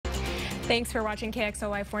Thanks for watching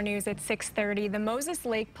KXLY 4 News at 6:30. The Moses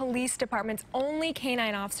Lake Police Department's only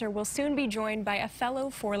canine officer will soon be joined by a fellow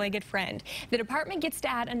four-legged friend. The department gets to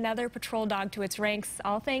add another patrol dog to its ranks,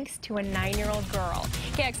 all thanks to a 9-year-old girl.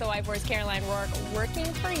 KXLY 4's Caroline Rourke working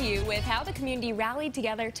for you with how the community rallied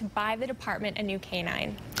together to buy the department a new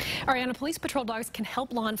canine. Ariana, police patrol dogs can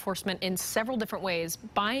help law enforcement in several different ways.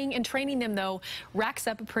 Buying and training them, though, racks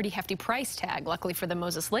up a pretty hefty price tag. Luckily for the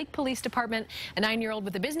Moses Lake Police Department, a 9-year-old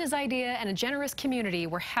with a business idea and a generous community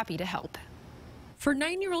were happy to help. For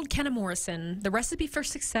 9-year-old Kenna Morrison, the recipe for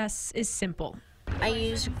success is simple. I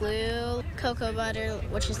use glue, cocoa butter,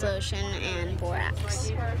 which is lotion, and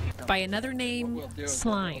borax. By another name,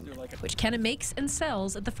 slime, which Kenna makes and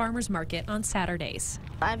sells at the farmer's market on Saturdays.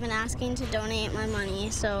 I've been asking to donate my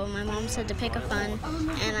money, so my mom said to pick a fund,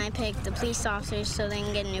 and I picked the police officers so they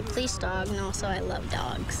can get a new police dog, and also I love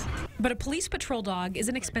dogs. But a police patrol dog is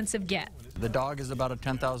an expensive get. The dog is about a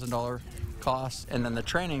 $10,000 cost, and then the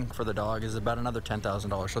training for the dog is about another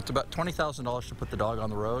 $10,000. So it's about $20,000 to put the dog on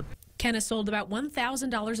the road. Kenna sold about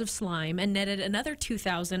 $1,000 of slime and netted another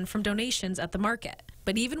 $2,000 from donations at the market.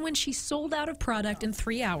 But even when she sold out of product in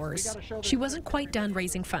 3 hours, she wasn't quite done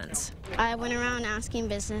raising funds. I went around asking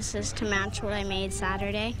businesses to match what I made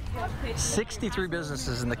Saturday. 63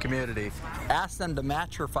 businesses in the community asked them to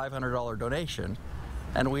match her $500 donation,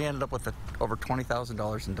 and we ended up with over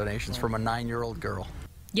 $20,000 in donations from a 9-year-old girl.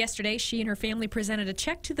 Yesterday, she and her family presented a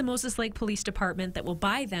check to the Moses Lake Police Department that will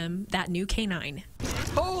buy them that new canine.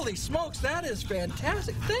 Holy smokes, that is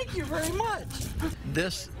fantastic. Thank you very much.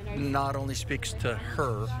 This not only speaks to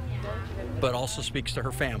her, but also speaks to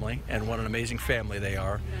her family and what an amazing family they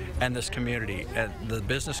are, and this community, and the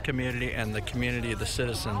business community and the community of the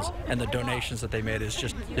citizens, and the donations that they made is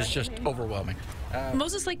just overwhelming.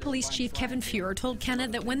 Moses Lake Police Chief Kevin Fuhrer told Kenna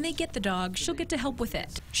that when they get the dog, she'll get to help with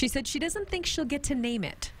it. She said she doesn't think she'll get to name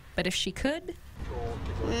it, but if she could...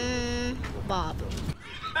 Bob.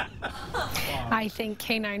 I think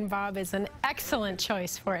Canine Bob is an excellent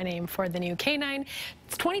choice for a name for the new canine.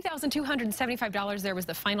 It's $20,275. There was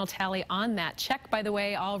the final tally on that check, by the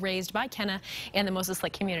way, all raised by Kenna and the Moses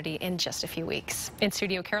Lake community in just a few weeks. In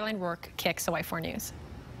studio, Caroline Rourke, KXLY 4 News.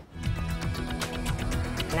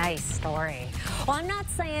 Nice story. Well, I'm not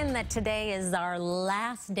saying that today is our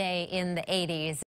last day in the 80s.